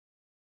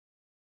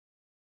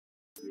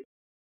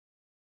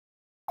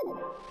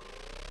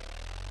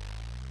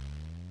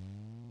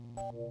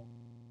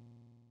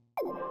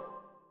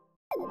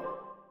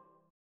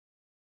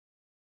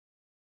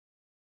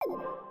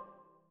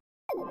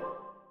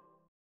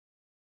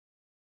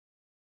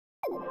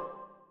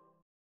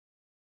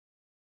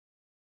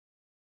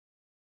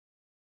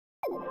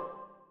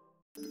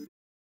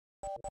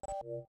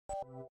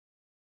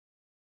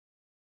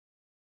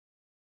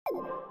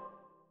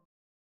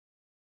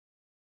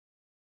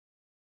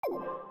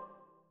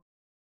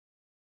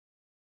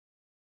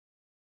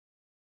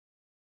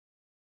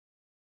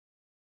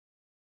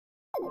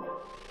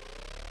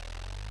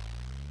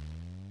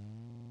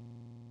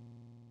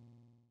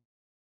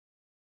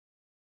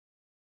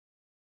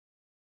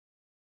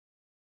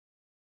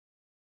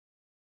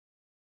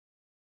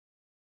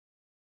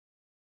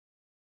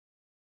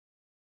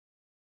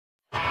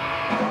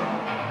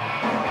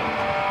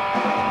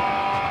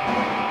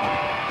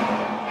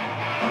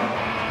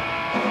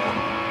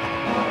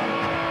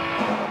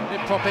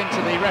Pop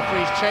into the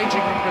referee's changing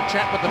room for a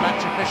chat with the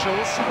match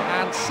officials,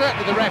 and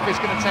certainly the ref is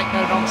going to take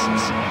no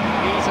nonsense.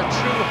 He's a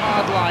true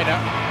hardliner.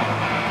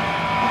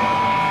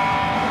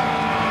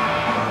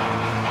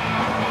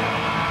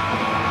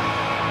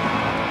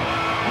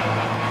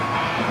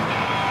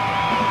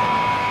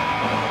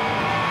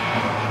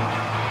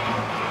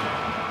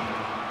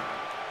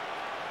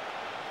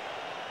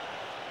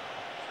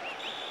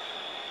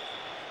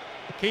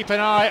 Keep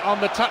an eye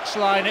on the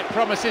touchline. It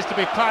promises to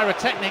be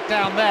pyrotechnic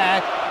down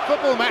there.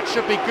 Football match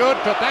should be good,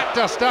 but that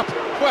dust-up,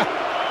 well,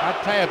 I'd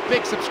pay a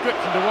big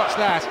subscription to watch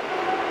that.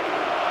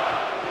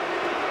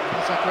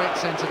 There's a great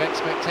sense of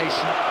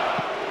expectation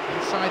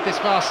inside this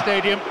vast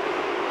stadium.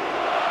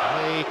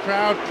 The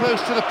crowd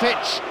close to the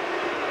pitch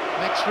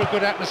makes for a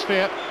good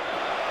atmosphere.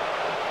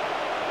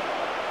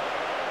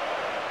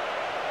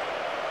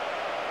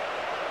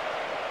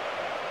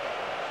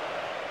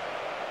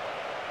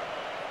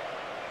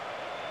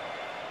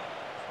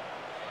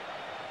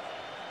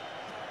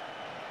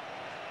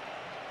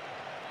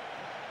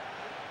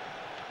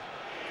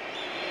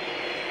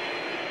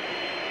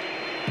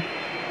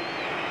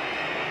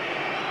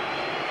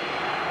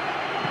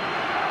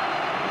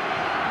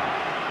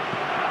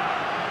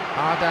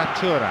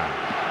 Turan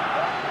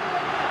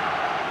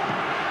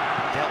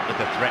dealt with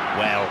the threat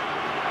well.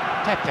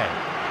 Pepe,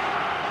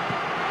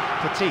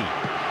 Petit,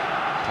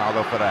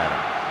 Paulo Ferreira,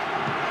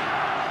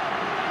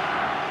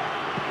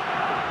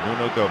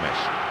 Nuno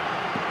Gomes,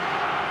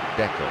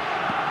 Deco.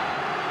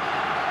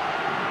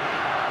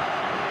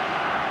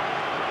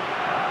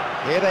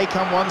 Here they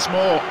come once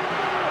more.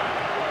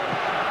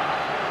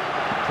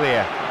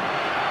 Clear.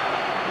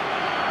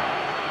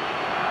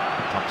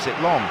 Pumps it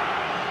long.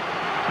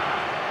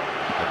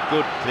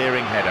 Good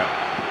clearing header.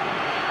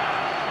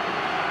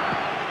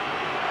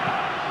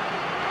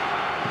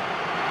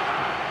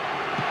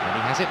 And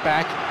he has it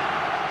back.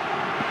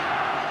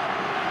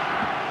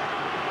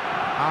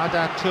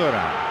 Arda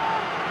Turan.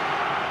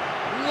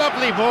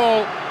 Lovely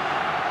ball.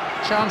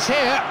 Chance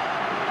here.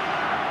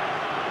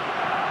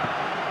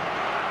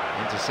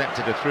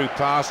 Intercepted a through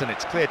pass and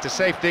it's cleared to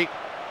safety.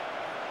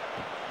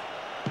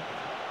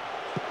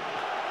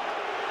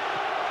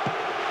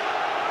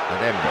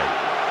 And Emre.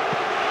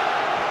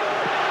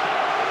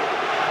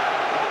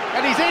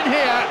 And he's in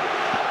here.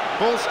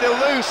 Ball still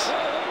loose.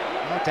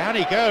 Oh, down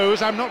he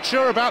goes. I'm not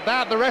sure about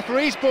that. The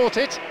referee's bought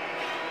it.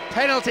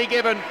 Penalty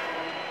given.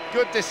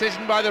 Good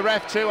decision by the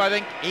ref too, I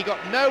think. He got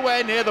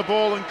nowhere near the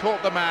ball and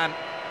caught the man.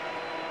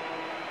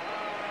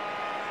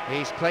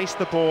 He's placed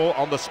the ball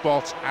on the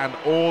spot and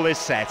all is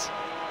set.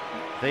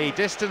 The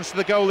distance to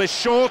the goal is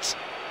short,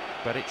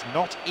 but it's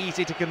not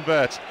easy to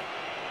convert.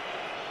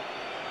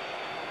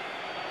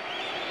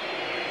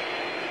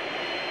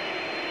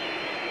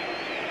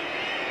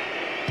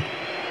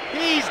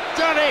 He's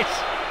done it!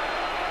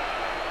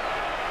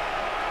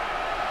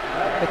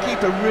 The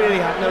keeper really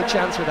had no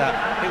chance with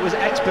that. It was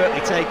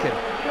expertly taken.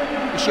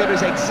 He showed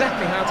us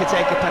exactly how to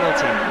take a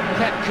penalty,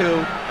 kept cool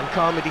and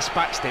calmly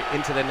dispatched it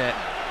into the net.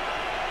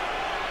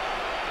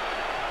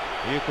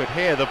 You could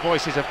hear the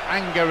voices of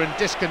anger and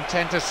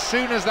discontent as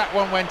soon as that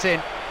one went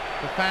in.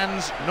 The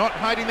fans not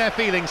hiding their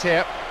feelings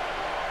here.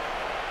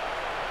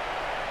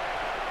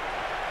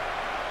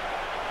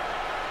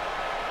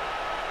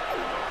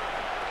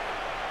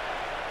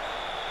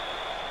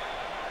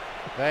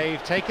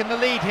 They've taken the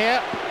lead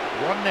here,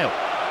 1-0.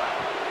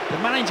 The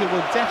manager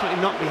will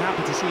definitely not be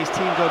happy to see his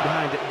team go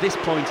behind at this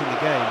point in the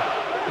game.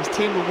 His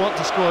team will want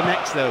to score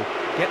next though,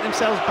 get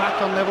themselves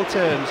back on level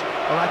terms,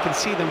 or I can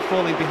see them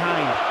falling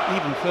behind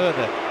even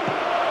further.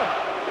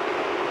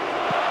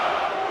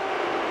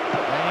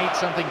 They need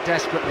something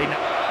desperately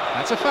now.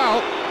 That's a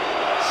foul.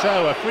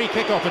 So, a free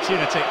kick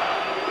opportunity.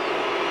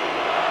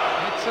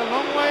 It's a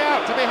long way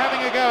out to be having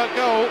a go at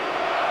goal.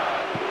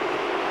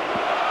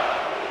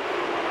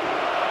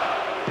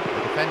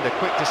 The defender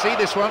quick to see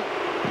this one.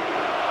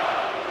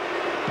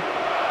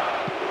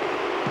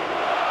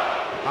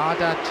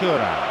 Arda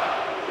Turan.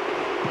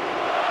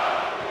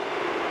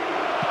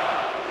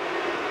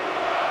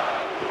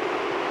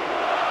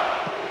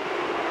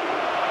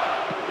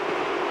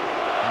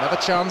 Another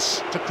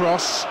chance to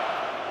cross.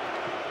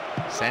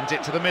 Sends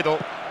it to the middle.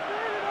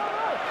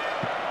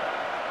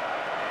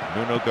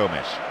 Nuno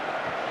Gomes.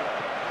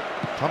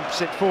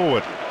 Pumps it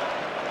forward.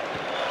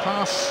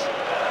 Pass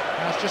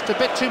has just a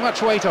bit too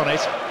much weight on it.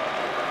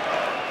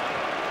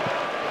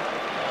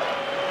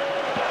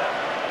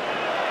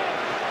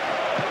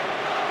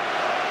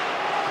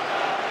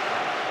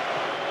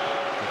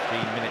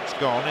 15 minutes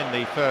gone in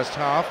the first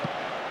half.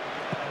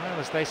 Well,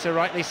 as they so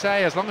rightly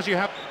say, as long as you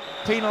have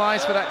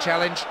penalised for that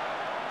challenge.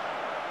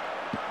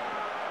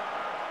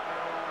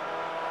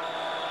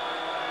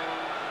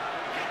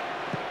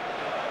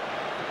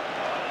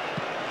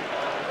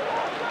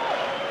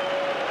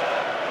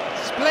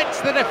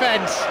 Splits the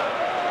defence,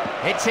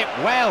 hits it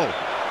well.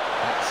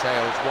 That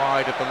sails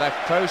wide of the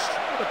left post.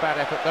 Not a bad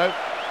effort though.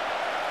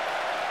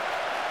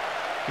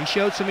 He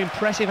showed some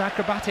impressive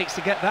acrobatics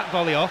to get that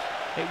volley off.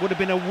 It would have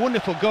been a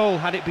wonderful goal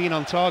had it been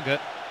on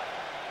target.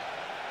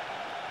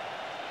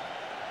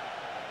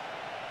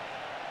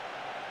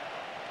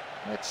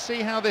 Let's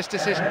see how this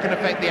decision can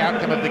affect the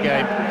outcome of the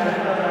game.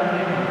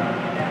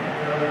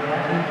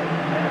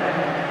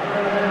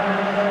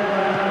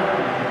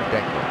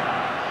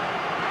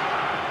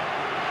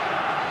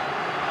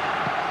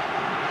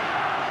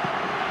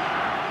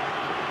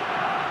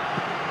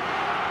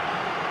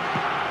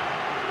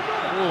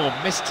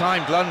 Oh,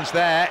 mistimed lunge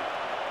there.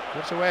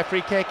 Gives away a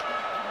free kick.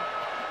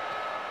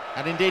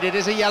 And indeed it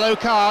is a yellow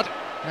card.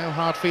 No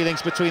hard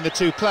feelings between the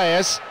two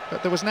players,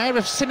 but there was an air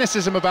of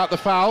cynicism about the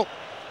foul.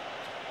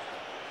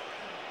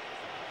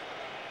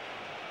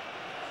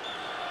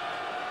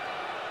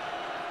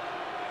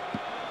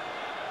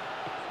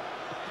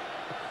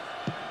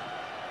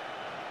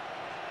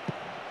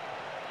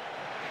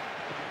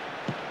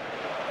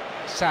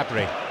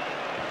 Sabri.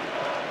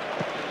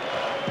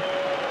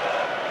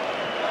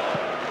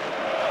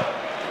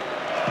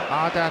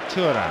 Arda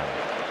Turan.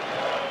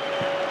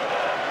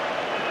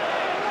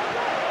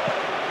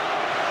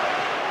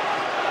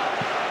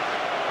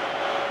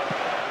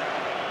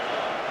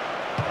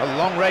 A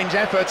long-range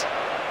effort.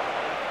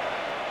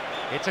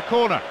 It's a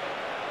corner.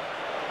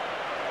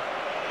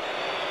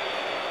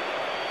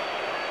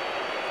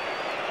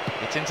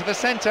 It's into the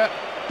centre.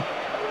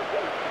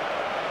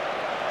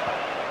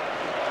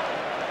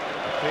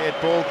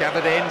 Cleared ball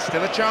gathered in,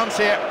 still a chance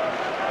here.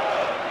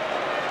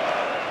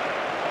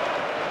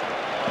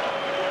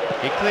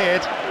 He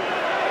cleared.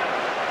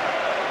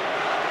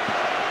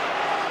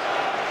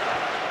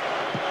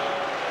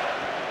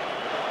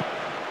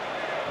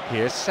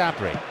 Here's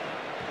Sabri.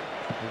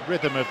 The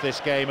rhythm of this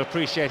game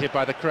appreciated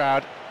by the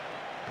crowd.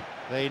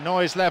 The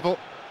noise level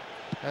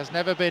has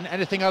never been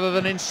anything other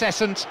than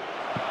incessant.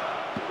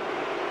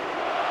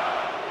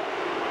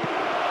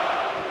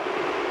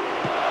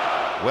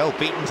 Well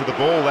beaten to the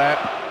ball there.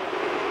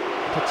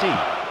 Petit.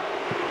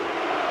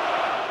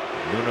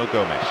 Nuno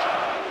Gomes.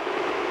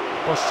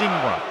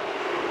 Bosingwa.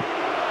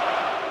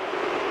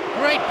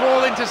 Great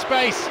ball into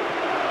space.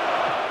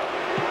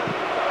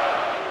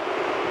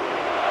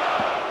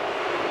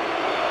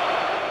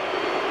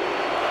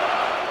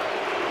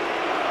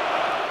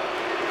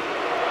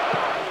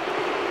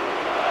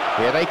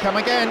 Here they come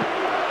again.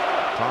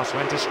 Pass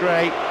went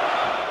astray.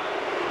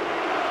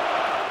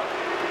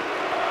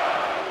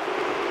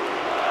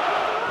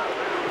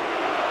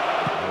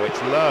 Oh,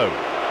 it's low.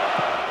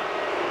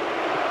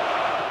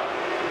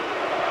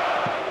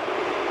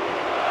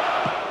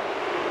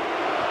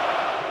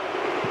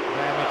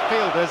 Their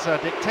midfielders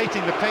are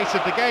dictating the pace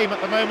of the game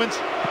at the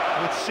moment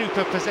with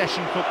super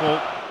possession football.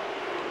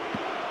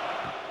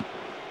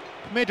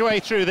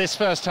 Midway through this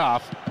first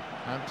half,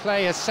 and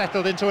play has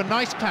settled into a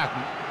nice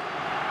pattern.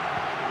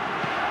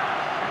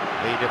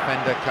 The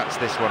defender cuts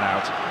this one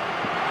out.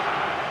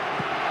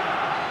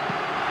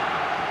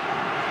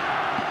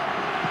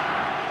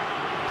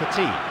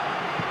 Petit.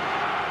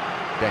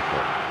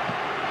 Deco.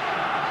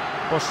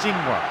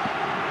 Bosingwa.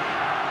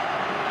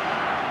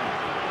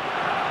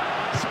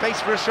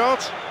 Space for a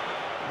shot.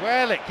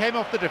 Well, it came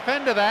off the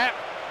defender there.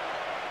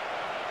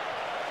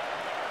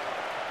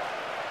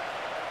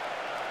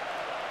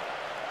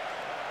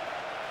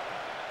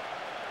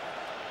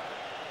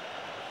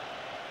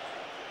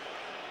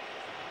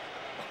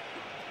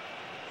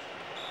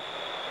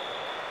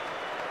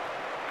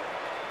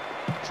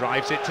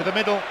 Drives it to the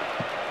middle.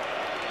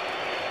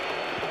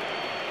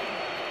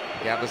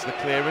 Gathers the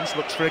clearance,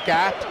 looks for a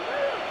gap.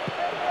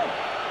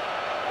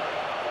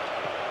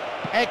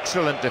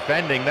 Excellent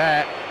defending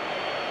there.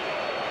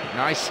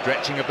 Nice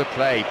stretching of the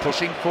play,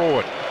 pushing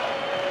forward.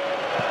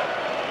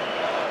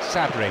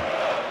 Sabri.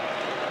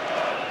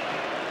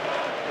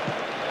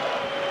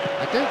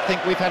 I don't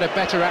think we've had a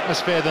better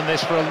atmosphere than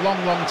this for a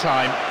long, long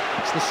time.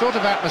 It's the sort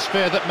of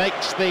atmosphere that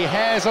makes the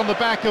hairs on the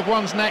back of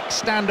one's neck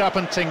stand up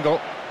and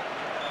tingle.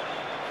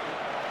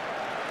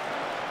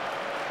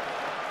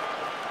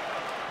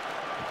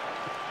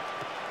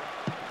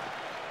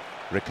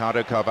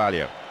 Ricardo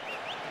Carvalho.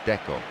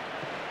 Deco.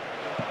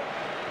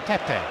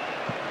 Pepe.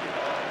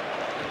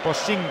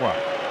 Bosingwa.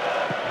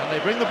 And they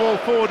bring the ball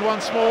forward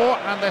once more,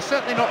 and they're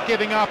certainly not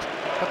giving up,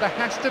 but there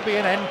has to be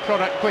an end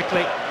product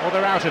quickly, or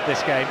they're out of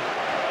this game.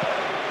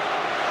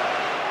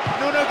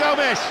 Nuno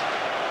Gomes.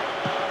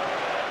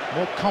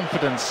 More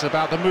confidence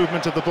about the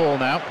movement of the ball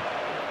now.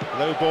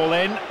 Low ball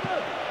in.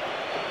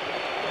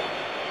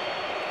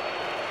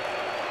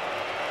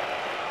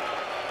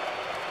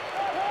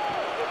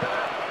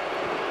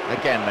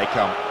 Again they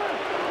come.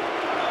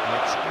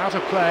 It's out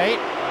of play,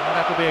 and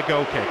that'll be a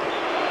goal kick.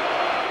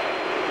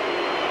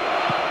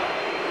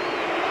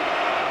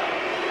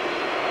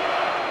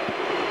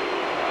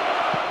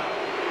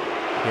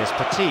 Here's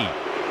Petit.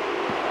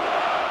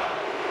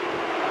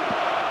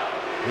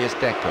 Here's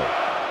Deco.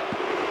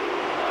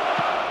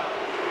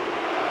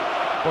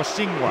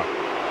 Bosingwa.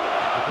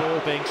 The ball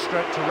being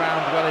stroked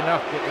around well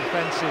enough, but the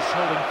defence is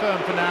holding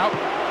firm for now.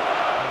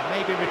 And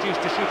maybe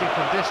reduced to shooting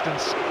from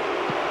distance.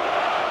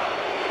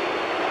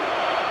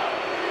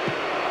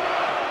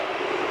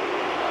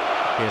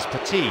 Here's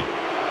Petit.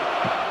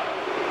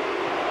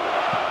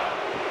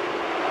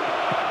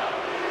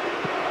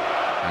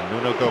 And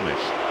NUNO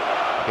GOMES.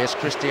 Here's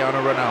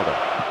Cristiano Ronaldo.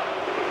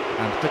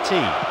 And Petit.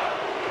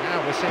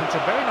 Now we're seeing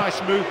some very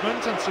nice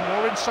movement and some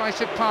more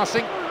incisive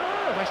passing.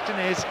 The question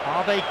is,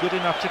 are they good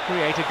enough to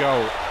create a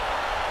goal?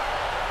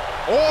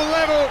 All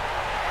level!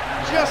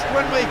 Just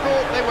when we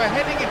thought they were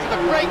heading into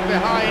the break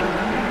behind,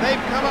 they've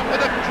come up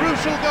with a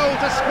crucial goal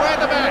to square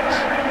the match.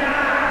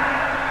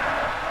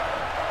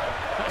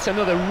 That's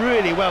another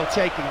really well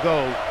taken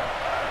goal.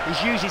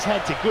 He's used his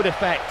head to good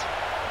effect.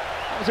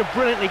 That was a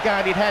brilliantly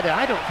guided header.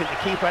 I don't think the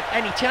keeper had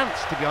any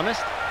chance, to be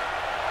honest.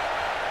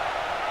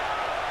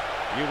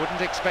 You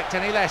wouldn't expect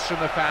any less from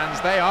the fans.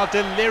 They are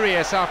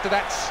delirious after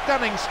that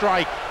stunning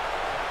strike.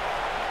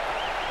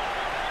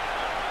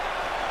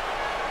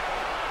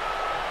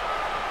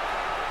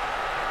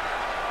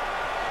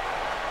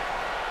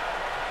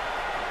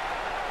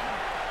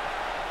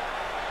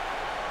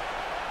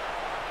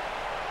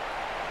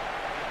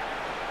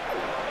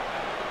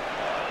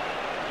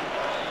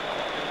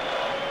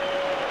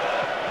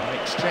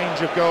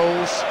 Exchange of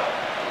goals,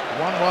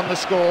 1-1 the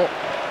score.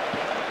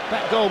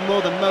 That goal,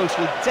 more than most,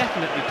 will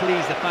definitely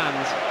please the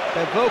fans.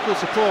 Their vocal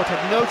support had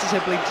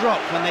noticeably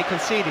dropped when they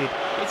conceded.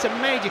 It's a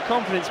major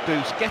confidence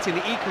boost getting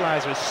the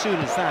equaliser as soon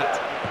as that.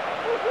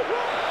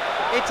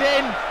 It's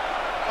in!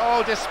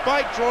 Oh,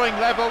 despite drawing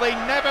level, they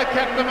never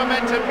kept the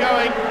momentum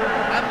going,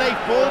 and they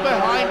fall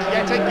behind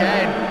yet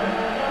again.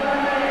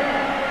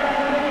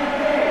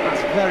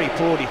 That's very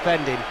poor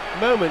defending,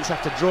 moments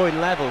after drawing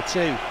level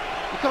too.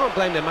 You can't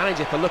blame the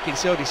manager for looking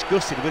so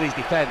disgusted with his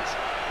defence.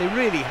 They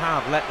really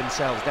have let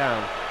themselves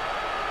down.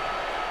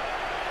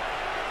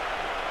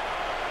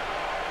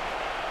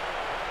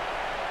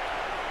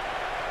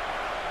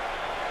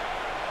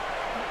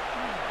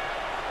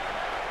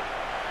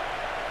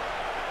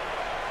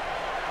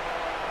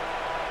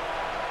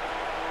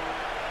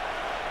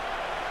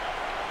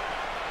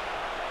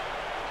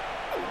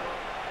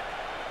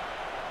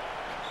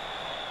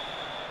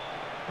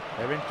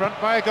 They're in front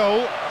by a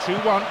goal,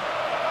 2-1.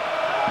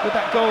 With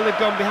that goal they've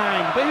gone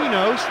behind, but who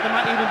knows, there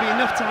might even be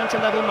enough time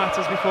to level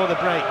matters before the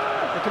break.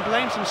 They can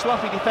blame some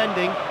sloppy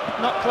defending,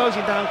 not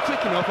closing down quick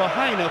enough or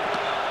high enough.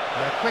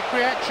 A quick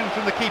reaction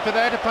from the keeper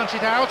there to punch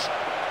it out.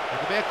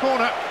 It'll be a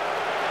corner.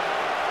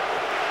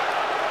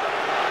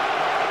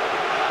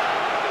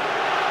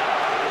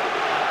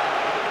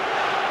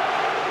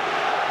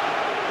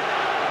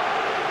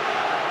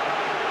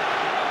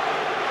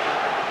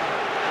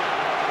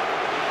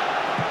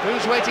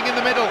 Who's waiting in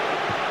the middle?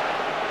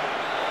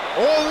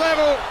 All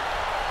level!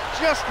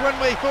 Just when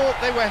we thought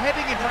they were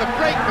heading into the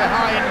break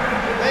behind,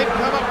 they've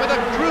come up with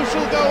a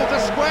crucial goal to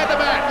square the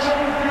match.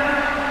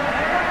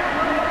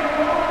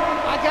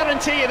 I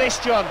guarantee you this,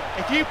 John,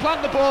 if you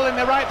plant the ball in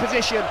the right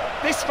position,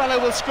 this fellow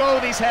will score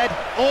with his head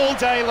all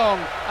day long,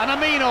 and I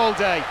mean all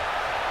day.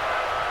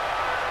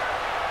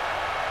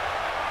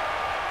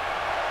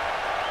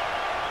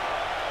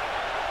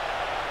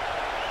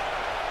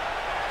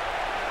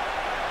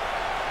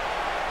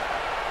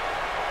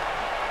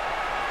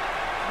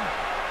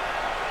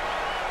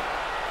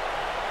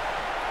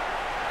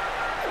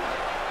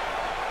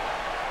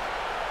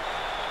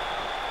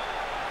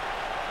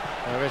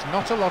 There is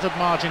not a lot of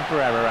margin for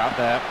error out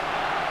there.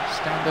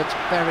 Standards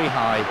very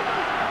high.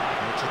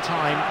 And it's a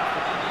time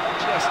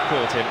just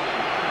caught him.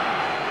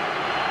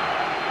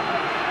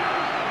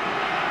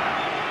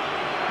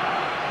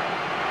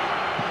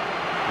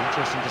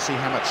 Interesting to see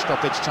how much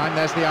stoppage time.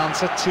 There's the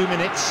answer, 2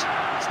 minutes.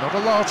 It's not a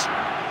lot.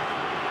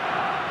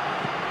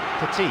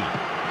 Petit.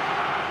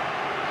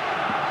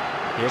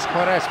 Here's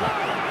QUARESMA.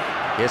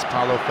 Here's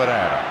Paulo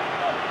Ferreira.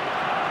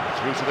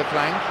 Through to the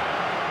flank.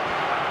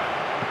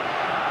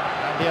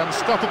 The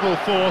unstoppable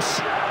force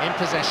in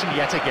possession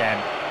yet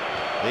again.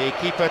 The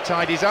keeper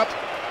tidies up.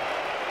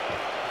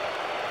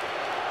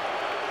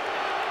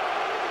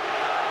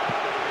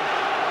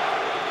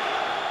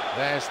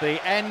 There's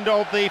the end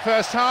of the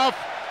first half.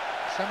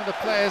 Some of the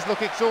players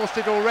look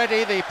exhausted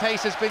already. The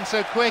pace has been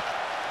so quick.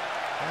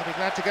 They'll be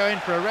glad to go in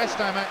for a rest,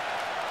 I might.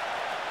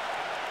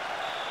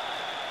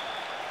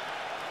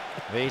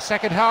 The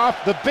second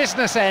half, the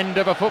business end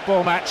of a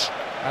football match,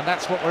 and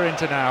that's what we're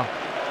into now.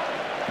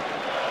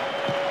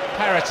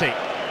 Parity,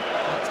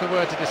 that's the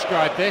word to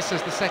describe this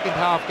as the second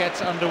half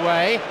gets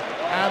underway.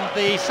 And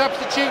the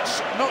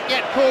substitutes not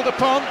yet called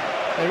upon.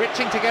 They're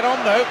itching to get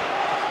on though.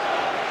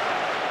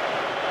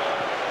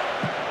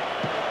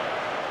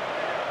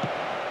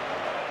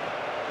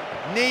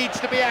 Needs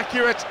to be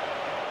accurate.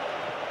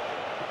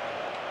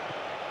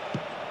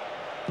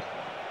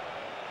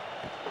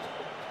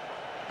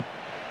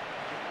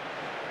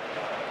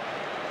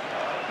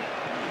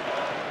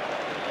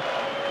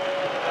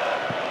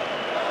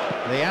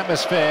 The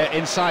atmosphere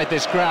inside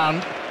this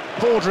ground,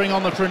 bordering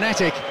on the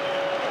frenetic.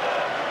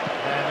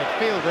 And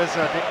midfielders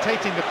are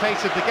dictating the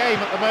pace of the game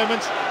at the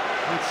moment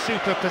with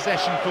super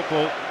possession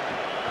football.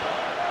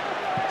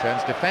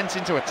 Turns defence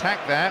into attack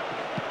there.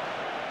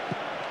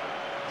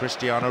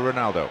 Cristiano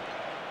Ronaldo.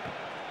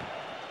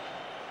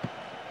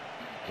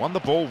 Won the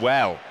ball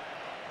well.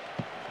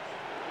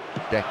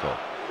 Deco.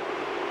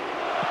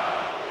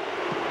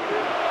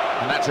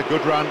 And that's a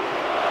good run.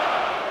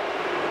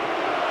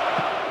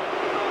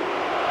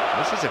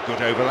 This is a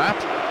good overlap.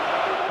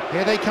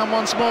 Here they come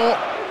once more.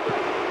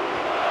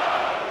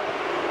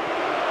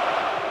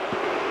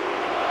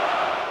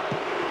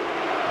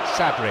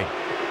 Sabri.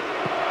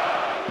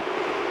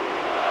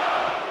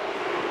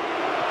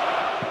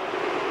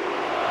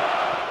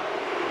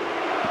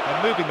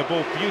 They're moving the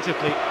ball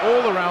beautifully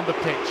all around the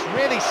pitch.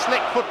 Really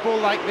slick football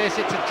like this,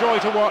 it's a joy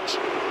to watch,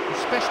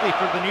 especially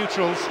for the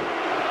neutrals.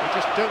 They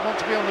just don't want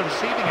to be on the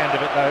receiving end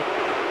of it though.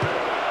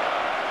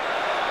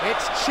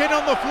 It's chin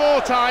on the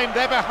floor time,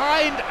 they're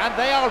behind and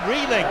they are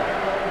reeling.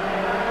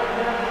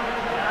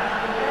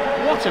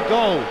 What a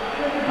goal!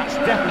 That's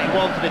definitely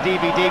one for the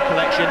DVD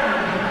collection.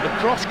 The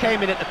cross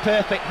came in at the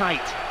perfect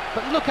height,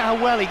 but look at how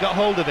well he got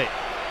hold of it,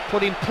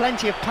 putting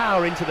plenty of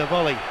power into the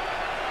volley.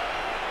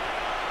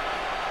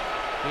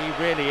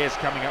 He really is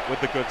coming up with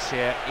the goods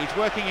here. He's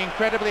working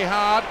incredibly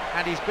hard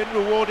and he's been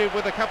rewarded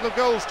with a couple of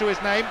goals to his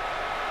name.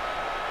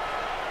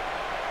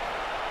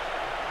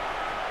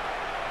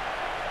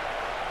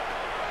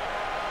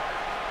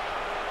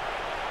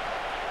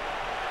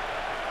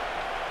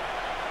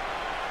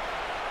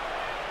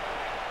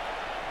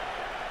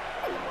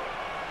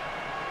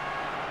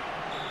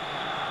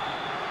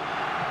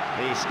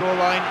 The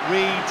scoreline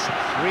reads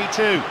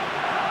 3-2.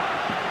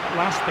 At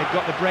last they've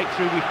got the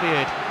breakthrough we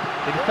feared.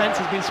 The defence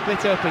has been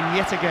split open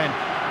yet again,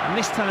 and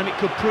this time it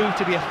could prove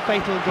to be a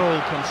fatal goal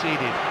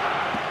conceded.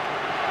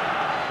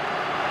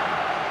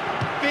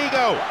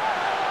 Vigo!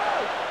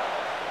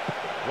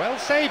 Well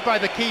saved by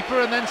the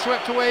keeper and then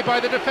swept away by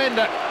the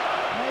defender.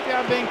 Maybe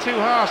I'm being too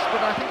harsh,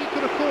 but I think he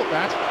could have caught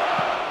that.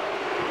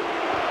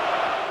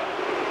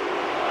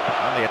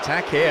 On the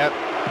attack here.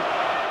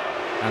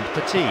 And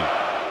Petit.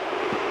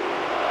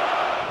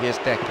 Here's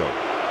Deco.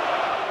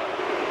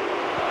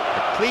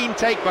 A clean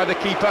take by the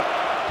keeper,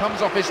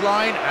 comes off his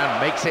line and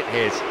makes it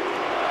his.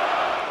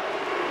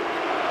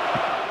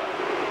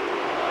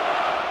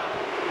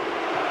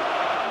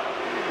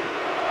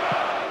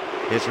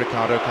 Here's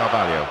Ricardo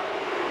Carvalho.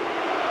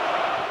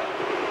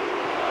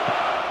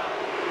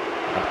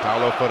 And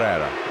Paulo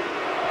Ferreira.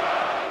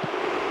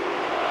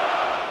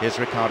 Here's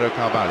Ricardo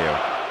Carvalho.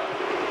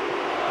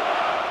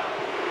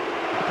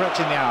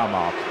 Approaching the hour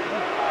mark.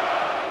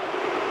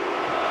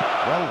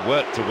 Well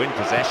worked to win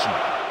possession.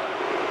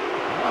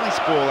 Nice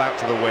ball out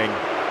to the wing.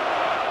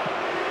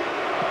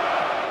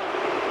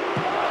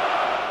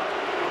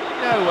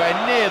 Nowhere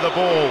near the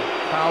ball.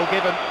 Foul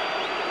given.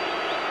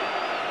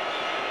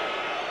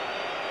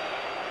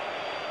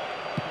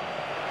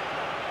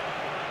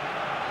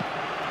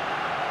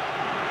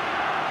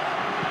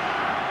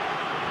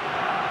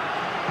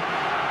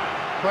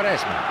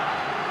 Quaresma.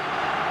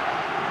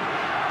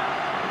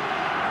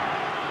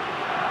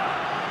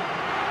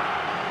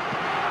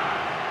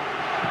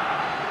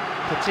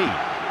 Petit.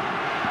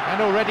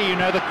 And already, you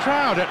know, the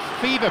crowd at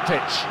fever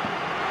pitch,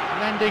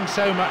 lending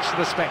so much to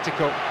the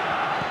spectacle.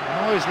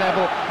 Noise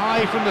level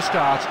high from the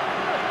start,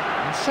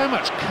 and so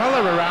much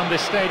colour around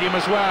this stadium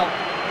as well.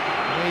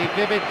 The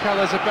vivid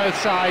colours of both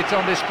sides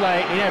on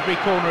display in every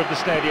corner of the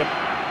stadium.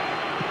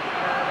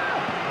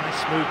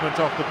 Nice movement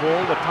off the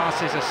ball, the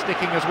passes are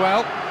sticking as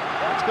well.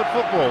 It's good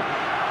football.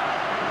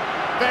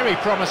 Very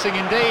promising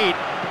indeed.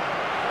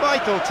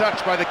 Vital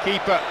touch by the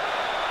keeper.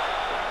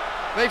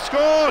 They've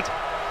scored!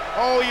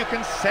 Oh, you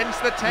can sense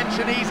the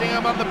tension easing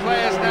among the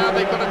players now.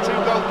 They've got a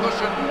 2-goal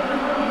cushion.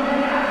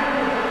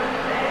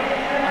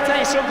 I'll tell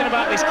you something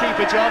about this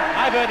keeper job.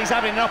 I've heard he's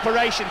having an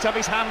operation to have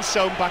his hands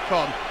sewn back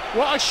on.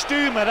 What a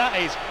stoomer that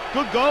is.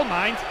 Good goal,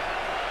 mind.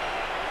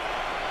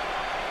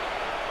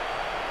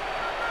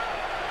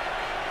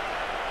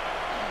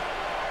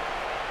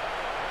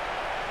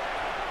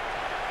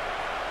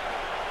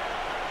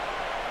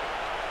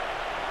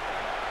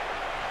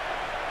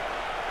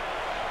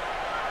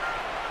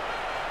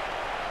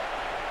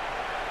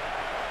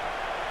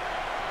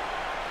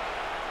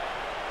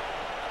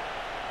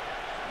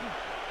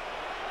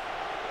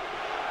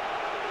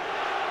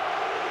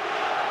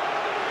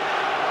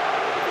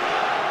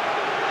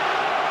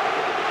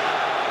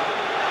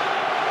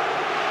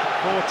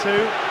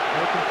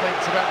 No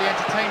complaints about the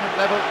entertainment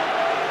level.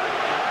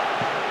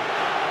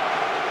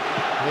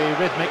 The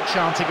rhythmic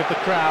chanting of the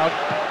crowd,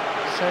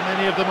 so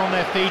many of them on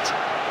their feet,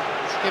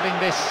 giving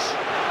this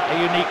a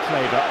unique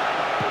flavour.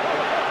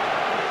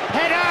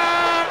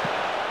 Header!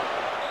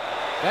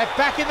 They're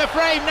back in the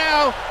frame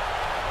now.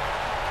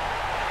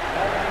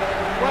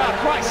 Well,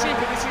 quite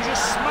simply, this is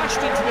just smashed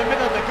into the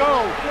middle of the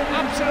goal.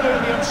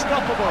 Absolutely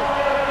unstoppable.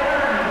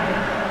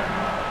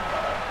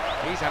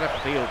 He's had a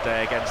field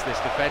day against this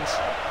defence.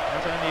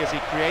 Not only has he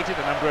created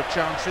a number of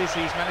chances,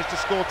 he's managed to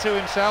score two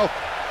himself.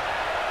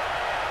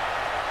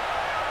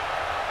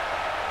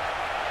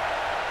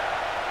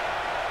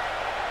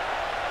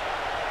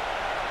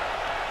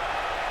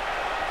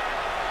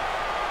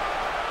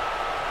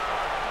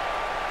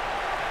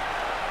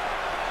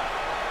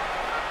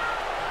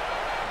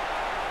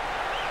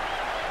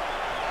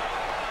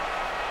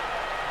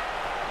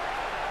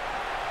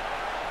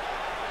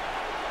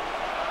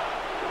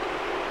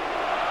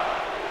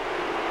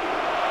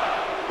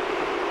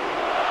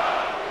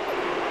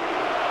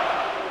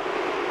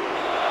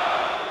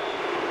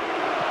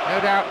 No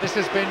doubt this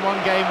has been one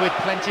game with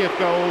plenty of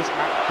goals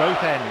at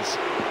both ends.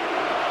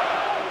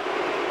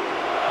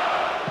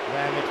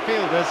 Their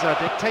midfielders are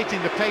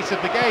dictating the pace of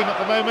the game at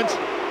the moment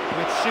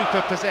with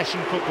super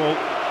possession football.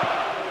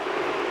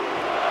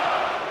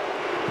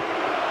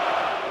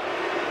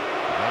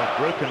 They're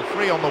broken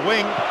free on the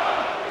wing.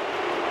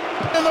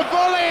 And the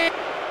volley!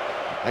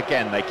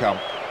 Again they come.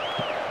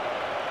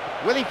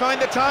 Will he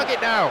find the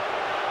target now?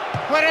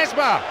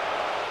 QUARESMA!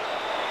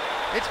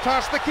 It's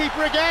past the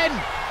keeper again!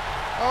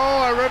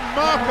 Oh, a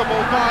remarkable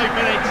 5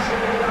 minutes.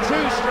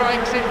 Two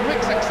strikes in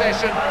quick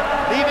succession,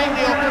 leaving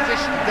the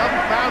opposition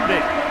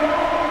dumbfounded.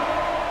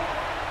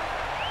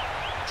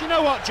 Do you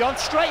know what, John?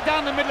 Straight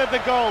down the middle of the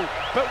goal.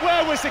 But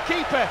where was the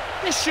keeper?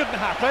 This shouldn't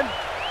happen.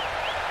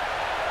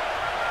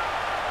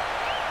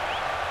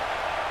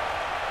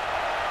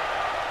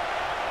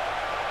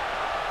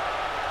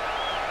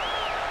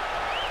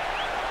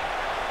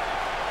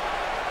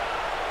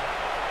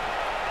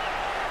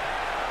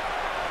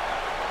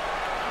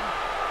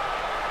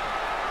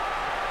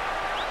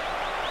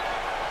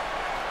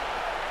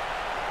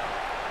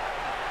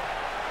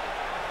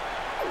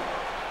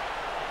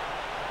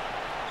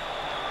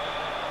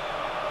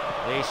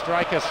 The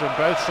strikers from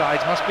both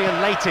sides must be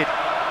elated,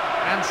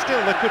 and still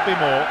there could be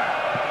more.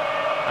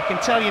 I can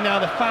tell you now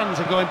the fans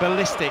are going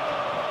ballistic.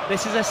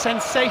 This is a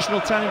sensational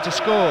time to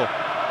score.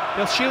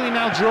 They'll surely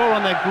now draw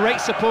on their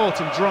great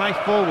support and drive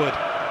forward.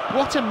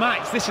 What a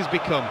match this has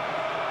become.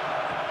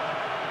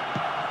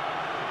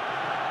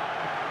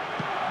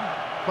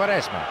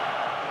 QUARESMA.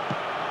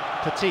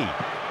 Petit.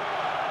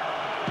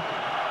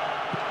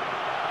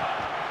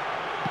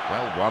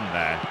 Well won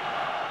there.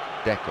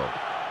 Deco.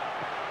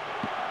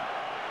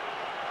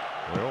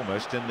 We're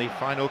almost in the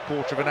final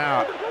quarter of an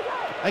hour.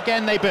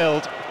 Again they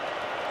build.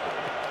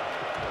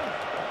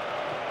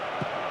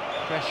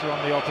 Pressure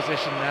on the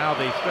opposition now,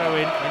 the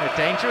throw-in a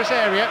dangerous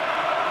area.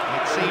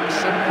 It seems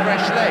some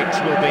fresh legs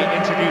will be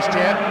introduced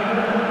here.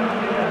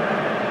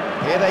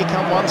 Here they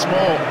come once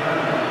more.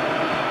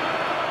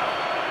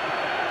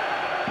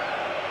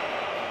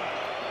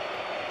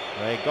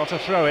 They got a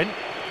throw-in.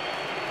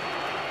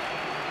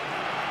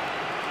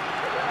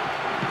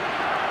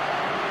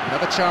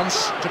 Another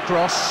chance to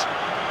cross.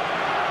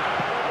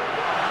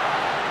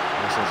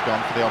 Whistle's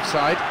gone for the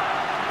offside.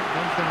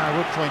 One thing I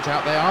would point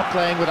out, they are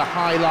playing with a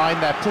high line.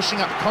 They're pushing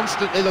up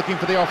constantly looking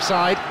for the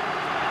offside.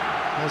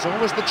 There's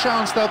always the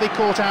chance they'll be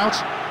caught out.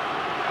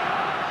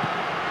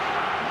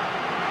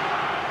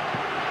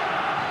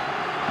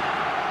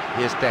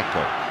 Here's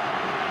Deco.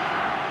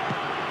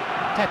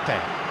 Pepe.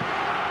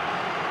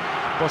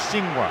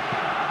 Bosingwa.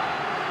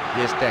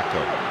 Here's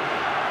Deco.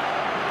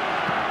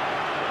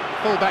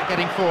 Full-back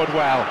getting forward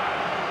well.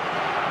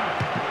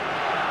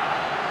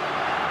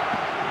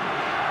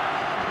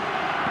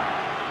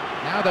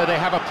 Now though they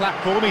have a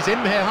platform, he's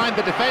in behind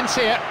the defence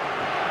here.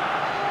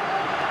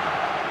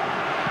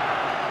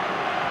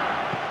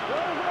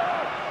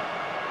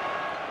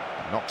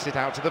 Knocks it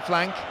out to the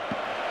flank.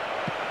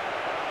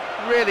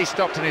 Really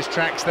stopped in his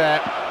tracks there.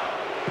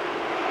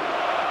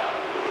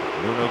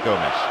 NUNO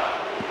GOMES.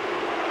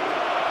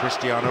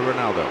 Cristiano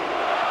Ronaldo.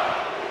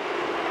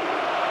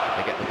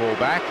 They get the ball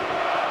back.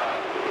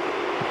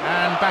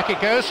 And back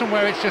it goes from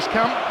where it's just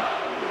come.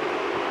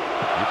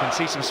 You can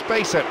see some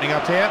space opening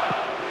up here.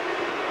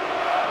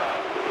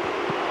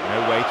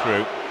 No way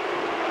through.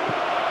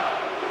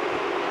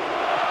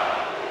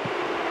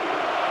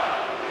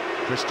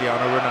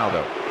 Cristiano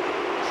Ronaldo.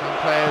 Some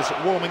players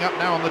warming up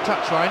now on the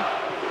touchline.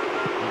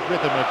 The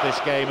rhythm of this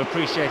game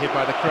appreciated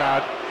by the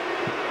crowd.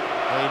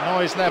 The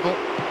noise level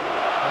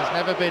has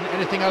never been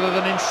anything other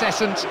than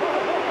incessant.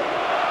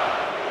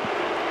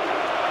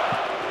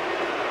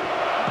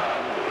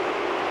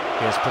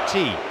 Here's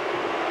Petit.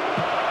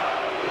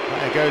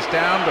 There goes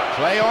down, but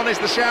play on is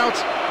the shout.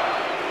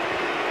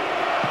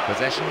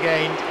 Possession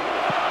gained.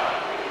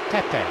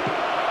 Pepe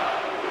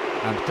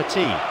and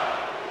Petit.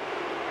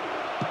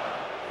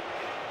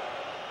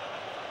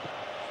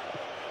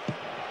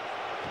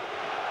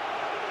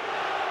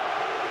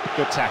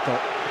 Good tackle.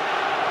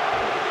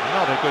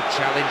 Not a good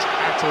challenge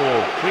at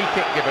all. Free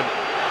kick given.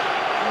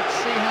 Let's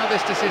see how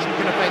this decision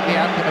can affect the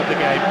outcome of the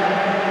game.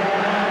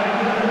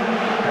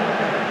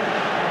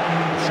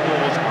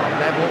 scores are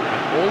level,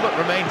 and all that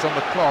remains on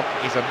the clock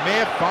is a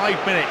mere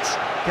 5 minutes.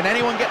 Can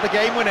anyone get the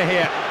game winner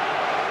here?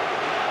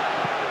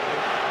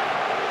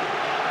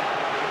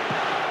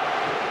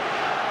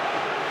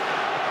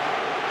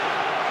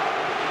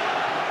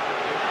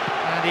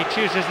 And he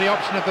chooses the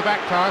option of the back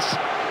pass.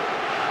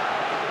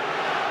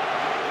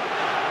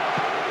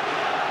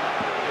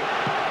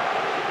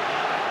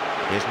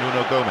 Here's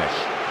Nuno Gomes.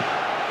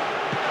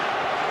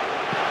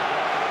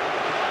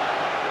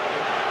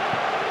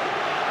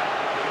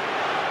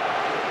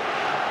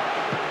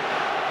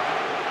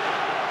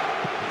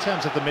 In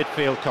terms of the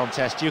midfield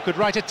contest, you could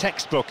write a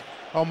textbook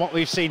on what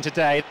we've seen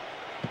today.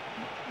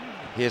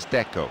 Here's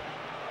Deco.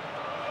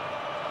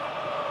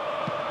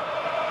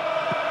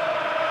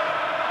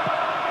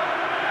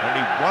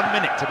 Only 1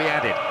 minute to be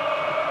added.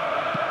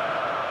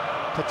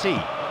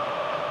 Petit.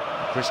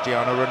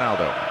 Cristiano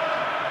Ronaldo.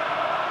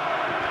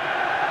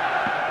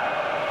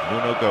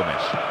 Nuno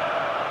Gomes.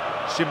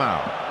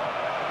 Simao.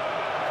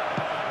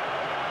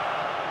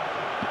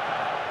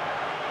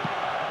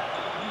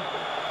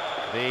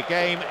 The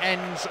game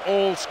ends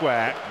all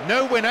square.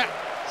 No winner.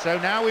 So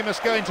now we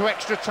must go into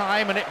extra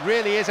time, and it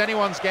really is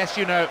anyone's guess,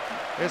 you know,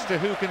 as to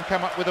who can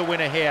come up with a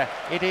winner here.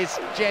 It is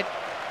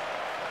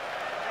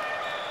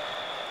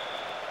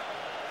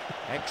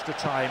Extra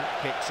time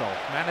kicks off.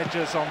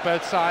 Managers on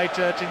both sides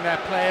urging their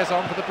players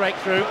on for the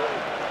breakthrough.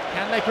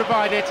 Can they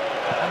provide it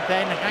and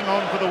then hang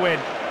on for the win?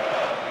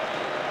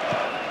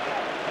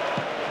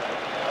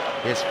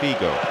 Here's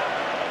Figo.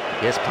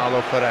 Here's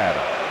Paulo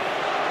Ferreira.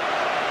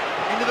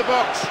 Into the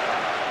box.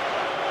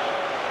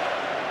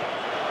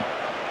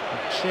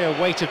 Sheer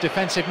weight of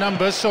defensive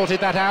numbers sorted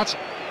that out.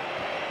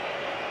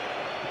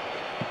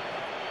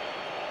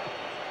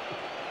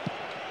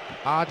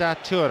 Arda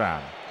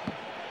Turan.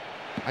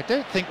 I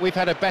don't think we've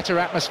had a better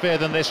atmosphere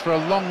than this for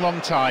a long,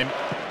 long time.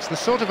 It's the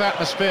sort of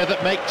atmosphere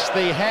that makes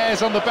the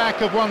hairs on the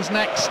back of one's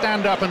neck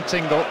stand up and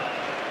tingle.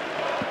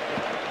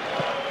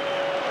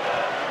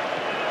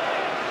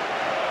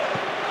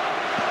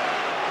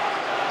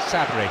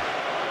 Sabri.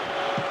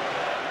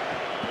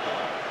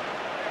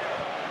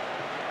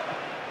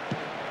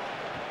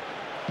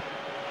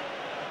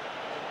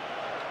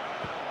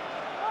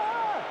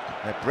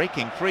 They're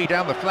breaking free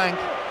down the flank.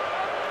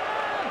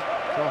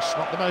 Cross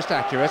not the most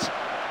accurate.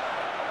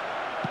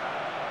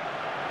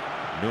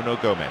 Nuno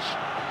Gomes.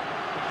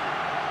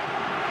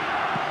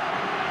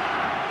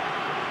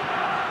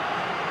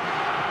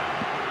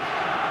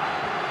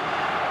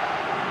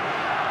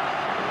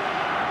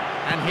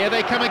 And here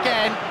they come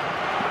again.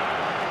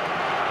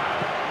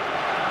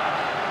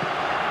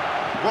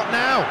 What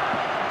now?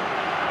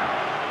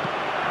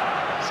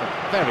 It's a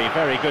very,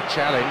 very good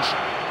challenge.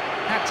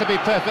 Had to be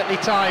perfectly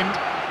timed.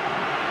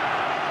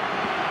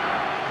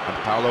 And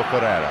Paulo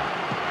Ferreira.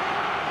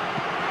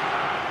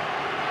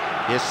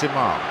 Here's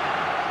Simao.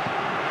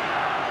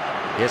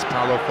 Here's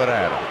Paulo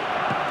Ferreira.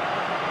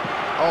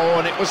 Oh,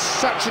 and it was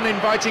such an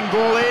inviting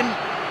ball in.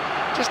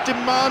 Just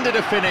demanded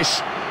a finish.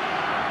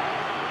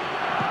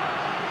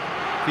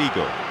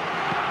 Figo.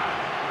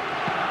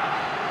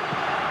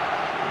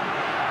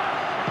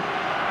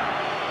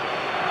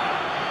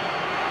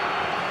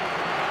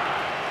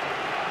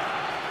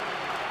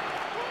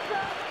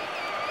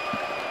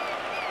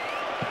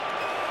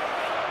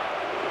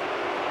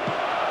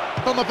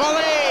 On the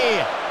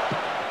volley!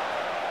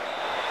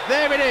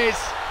 There it is.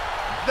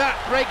 That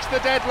breaks the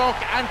deadlock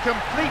and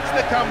completes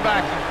the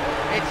comeback.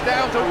 It's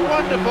down to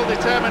wonderful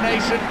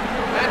determination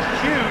and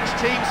huge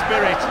team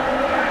spirit.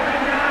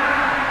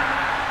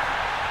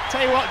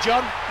 Tell you what,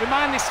 John,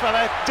 remind this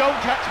fella, don't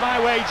catch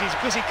my wages,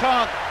 because he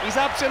can't. He's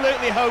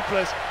absolutely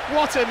hopeless.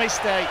 What a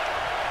mistake.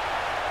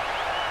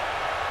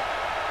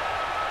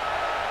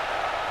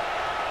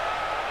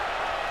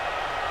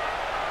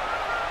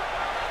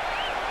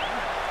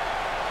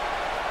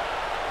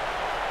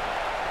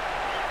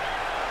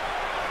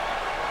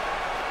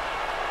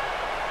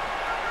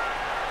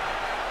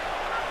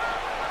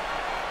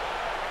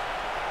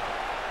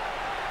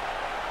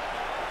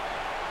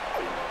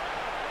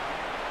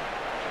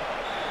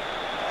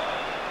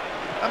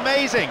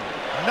 Amazing.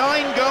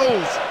 9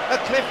 goals, a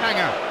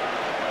cliffhanger.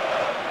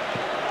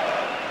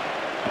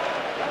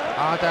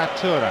 Arda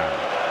Turan.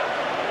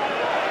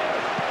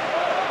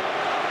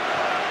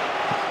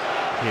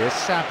 Here's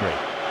Sabri.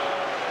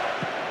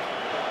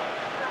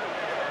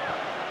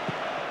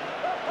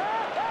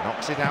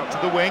 Knocks it out to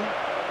the wing.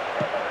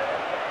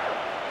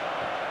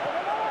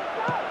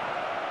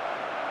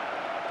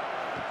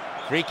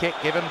 Free kick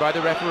given by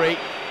the referee.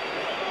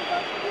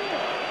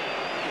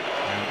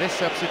 This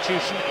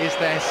substitution is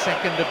their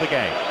second of the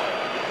game.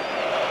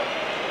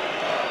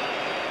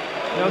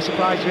 No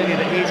surprise really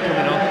that he's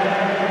coming on.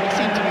 He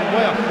seemed to be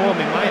way off form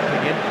in my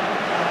opinion.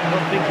 I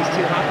don't think he's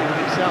too happy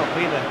with himself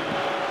either.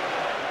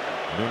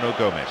 Nuno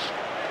Gomes.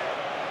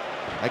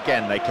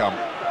 Again they come.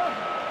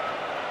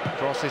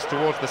 Crosses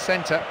towards the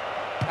centre.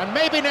 And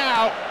maybe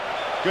now.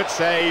 Good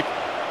save.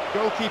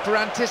 Goalkeeper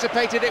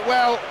anticipated it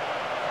well.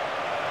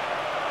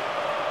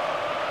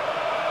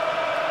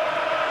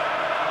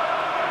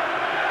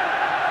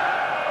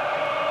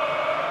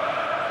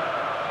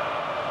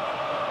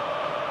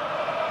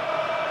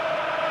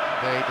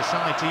 They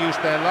decide to use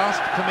their last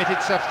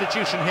permitted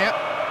substitution here.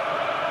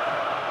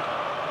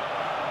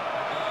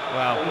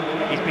 Well,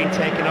 he's been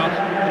taken off,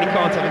 and he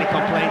can't have any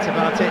complaints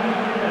about it.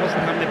 He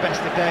wasn't having the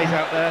best of days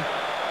out there.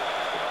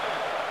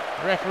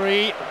 The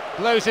referee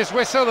blows his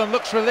whistle and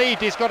looks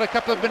relieved. He's got a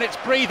couple of minutes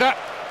breather.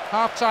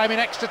 Half-time in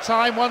extra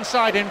time, one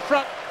side in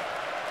front.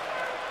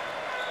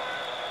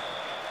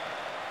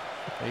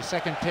 The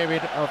second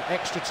period of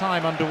extra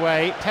time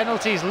underway.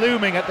 Penalties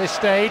looming at this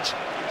stage.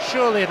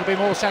 Surely it'll be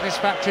more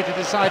satisfactory to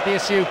decide the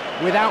issue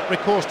without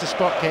recourse to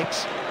spot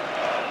kicks.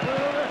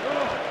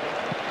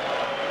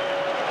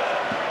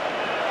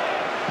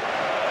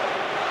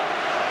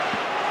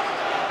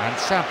 And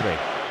Sabri.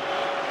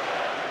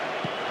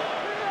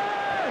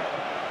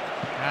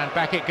 And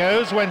back it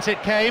goes, whence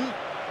it came.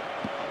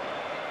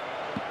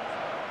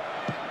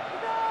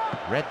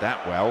 Read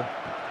that well.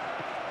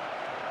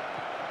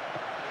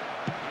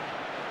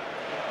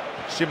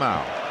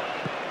 Simão.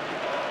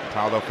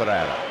 Paulo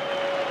Ferreira.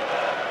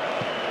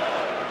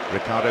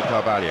 Ricardo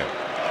Carvalho.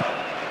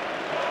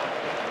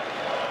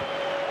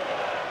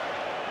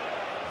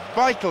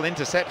 Vital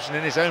interception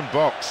in his own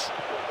box.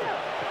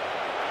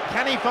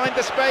 Can he find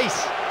the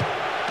space?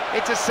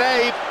 It's a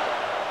save.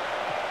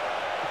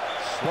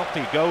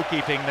 Sloppy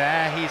goalkeeping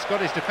there. He's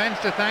got his defence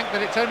to thank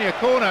that it's only a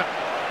corner.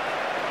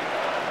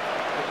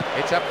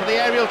 It's up for the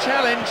aerial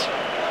challenge.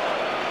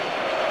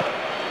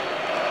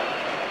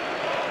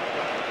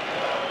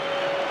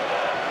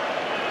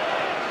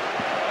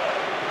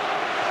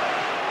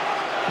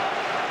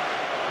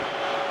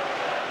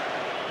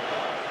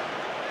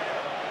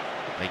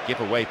 They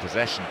give away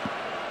possession.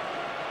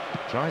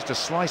 Tries to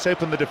slice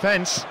open the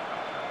defence.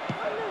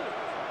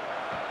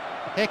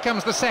 Here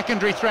comes the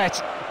secondary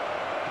threat.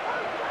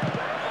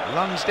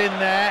 Lunged in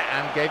there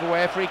and gave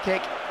away a free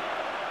kick.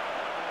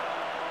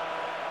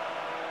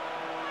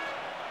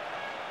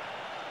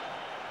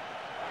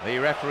 The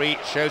referee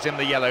shows him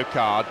the yellow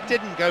card.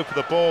 Didn't go for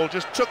the ball,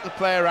 just took the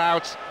player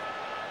out.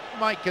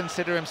 Might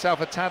consider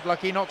himself a tad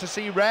lucky not to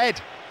see red.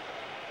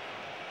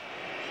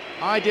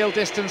 Ideal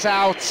distance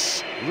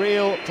out,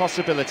 real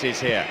possibilities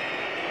here.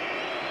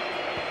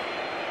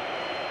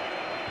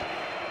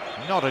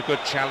 Not a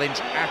good challenge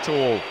at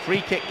all.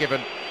 Free kick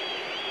given.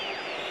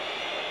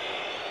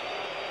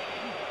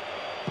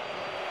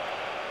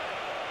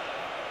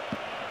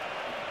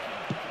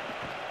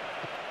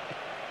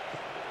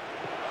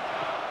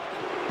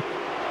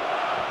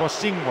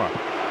 Bosingwa.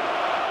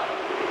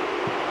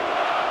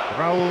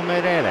 Raúl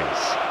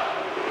Meireles.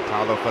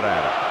 Paulo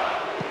Ferreira.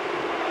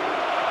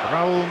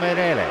 Raúl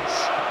Meireles.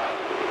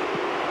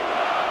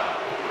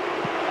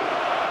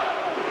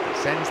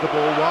 Sends the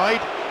ball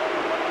wide.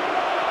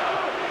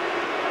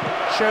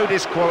 Showed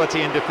his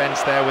quality in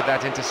defence there with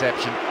that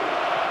interception.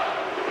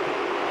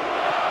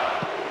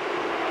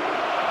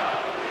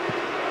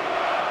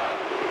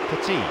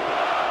 FATIH.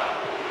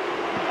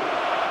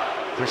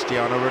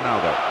 Cristiano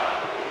Ronaldo.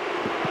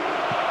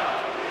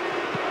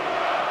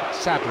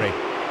 Sabri.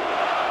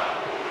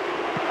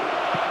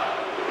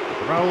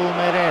 Raúl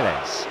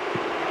Meireles.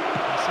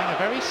 We're seeing a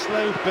very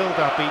slow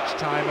build-up each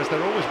time as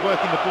they're always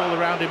working the ball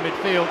around in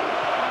midfield.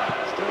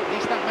 Still, at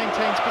least that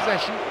maintains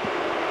possession.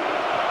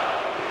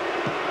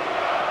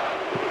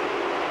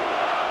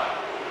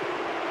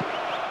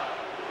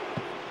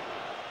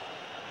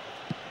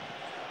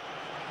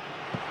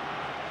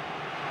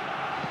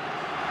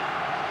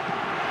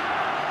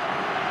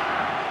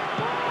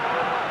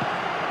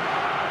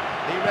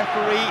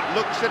 Referee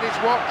looks at his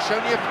watch,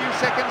 only a few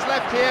seconds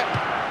left here.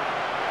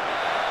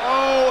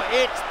 Oh,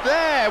 it's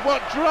there!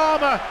 What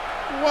drama!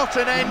 What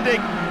an ending!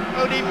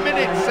 Only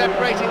minutes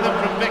separating them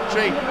from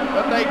victory,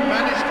 but they've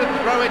managed to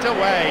throw it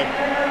away.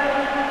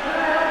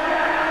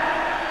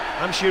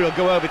 I'm sure he'll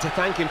go over to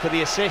thank him for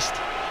the assist.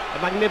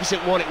 A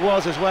magnificent one it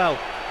was as well.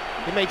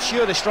 He made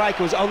sure the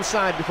striker was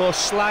onside before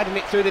sliding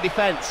it through the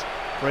defence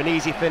for an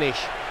easy finish.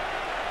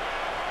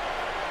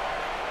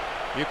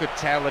 You could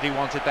tell that he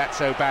wanted that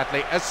so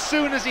badly. As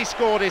soon as he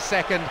scored his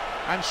second,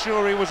 I'm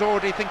sure he was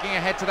already thinking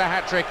ahead to the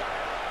hat-trick.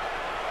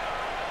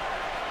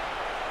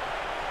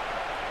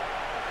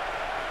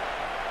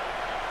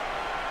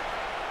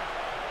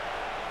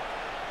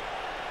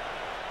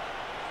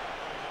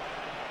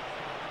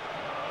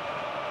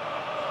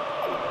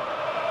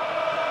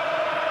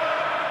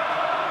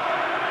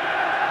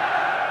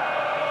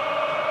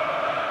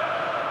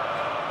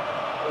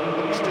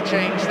 Looks to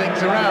change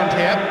things around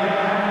here.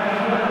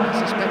 I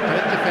suspect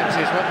both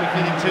defences won't be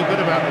feeling too good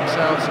about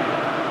themselves.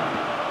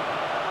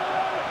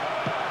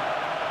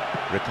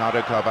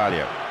 Ricardo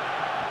Carvalho.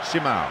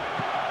 Simão.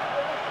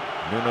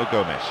 Nuno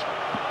GOMES.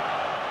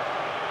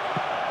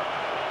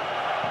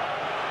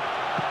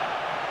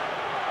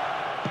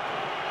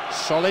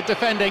 Solid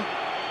defending.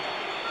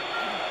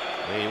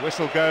 The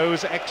whistle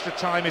goes, extra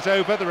time is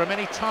over. There are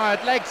many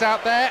tired legs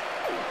out there.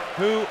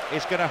 Who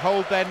is going to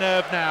hold their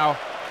nerve now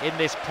in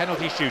this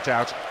penalty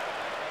shootout?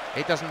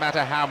 It doesn't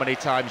matter how many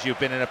times you've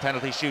been in a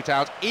penalty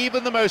shootout,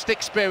 even the most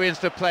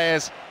experienced of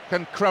players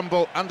can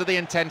crumble under the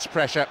intense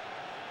pressure.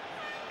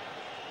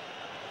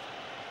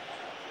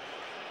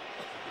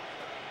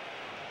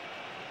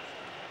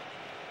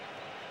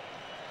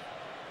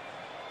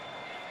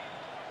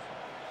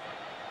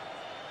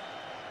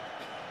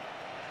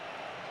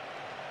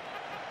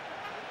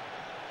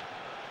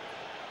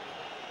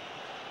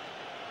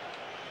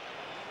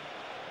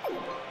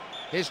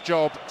 His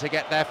job to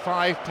get their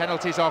 5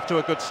 penalties off to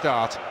a good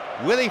start.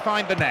 Will he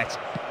find the net?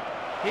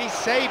 He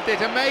saved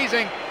it,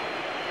 amazing.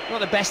 Not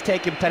the best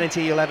taken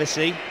penalty you'll ever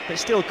see, but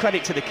still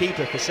credit to the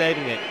keeper for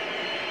saving it.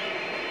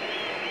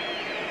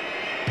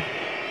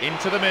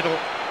 Into the middle.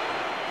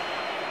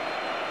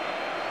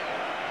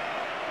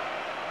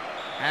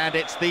 And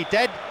it's the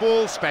dead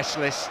ball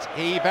specialist.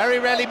 He very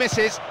rarely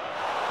misses.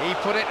 He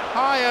put it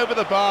high over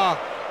the bar.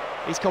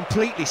 He's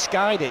completely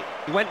skied it.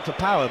 He went for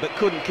power but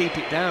couldn't keep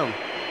it down.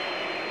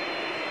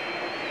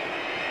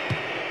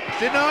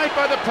 Denied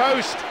by the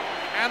post,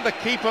 and the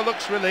keeper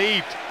looks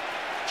relieved.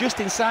 Just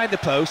inside the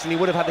post and he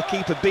would have had the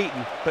keeper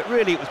beaten, but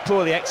really it was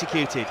poorly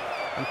executed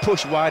and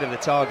pushed wide of the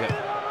target.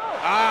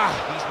 Ah,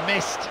 he's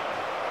missed.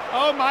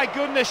 Oh my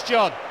goodness,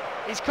 John.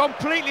 He's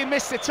completely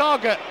missed the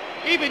target.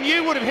 Even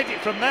you would have hit it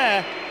from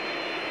there.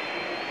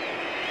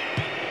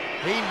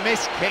 He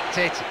miskicked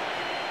it.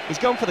 He's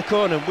gone for the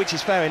corner, which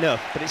is fair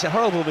enough, but it's a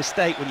horrible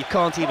mistake when you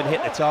can't even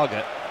hit the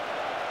target.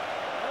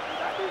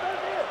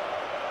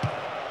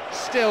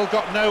 Still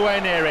got nowhere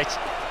near it.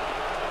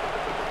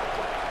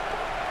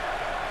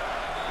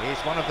 He's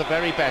one of the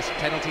very best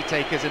penalty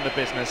takers in the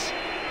business.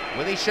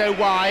 Will he show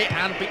why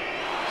and be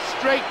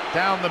straight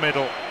down the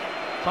middle?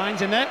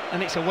 Finds a net,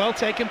 and it's a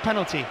well-taken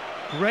penalty.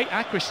 Great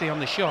accuracy on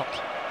the shot.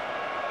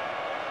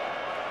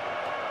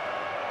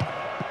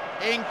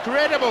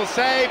 Incredible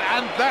save,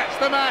 and that's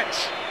the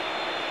match.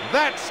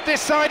 That's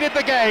decided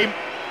the game.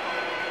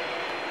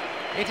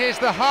 It is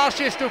the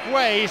harshest of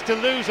ways to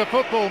lose a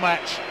football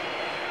match.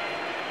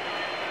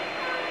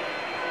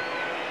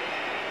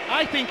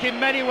 I think in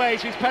many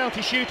ways with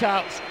penalty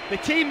shootouts, the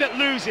team that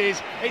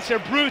loses, it's a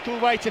brutal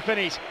way to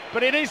finish,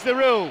 but it is the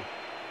rule.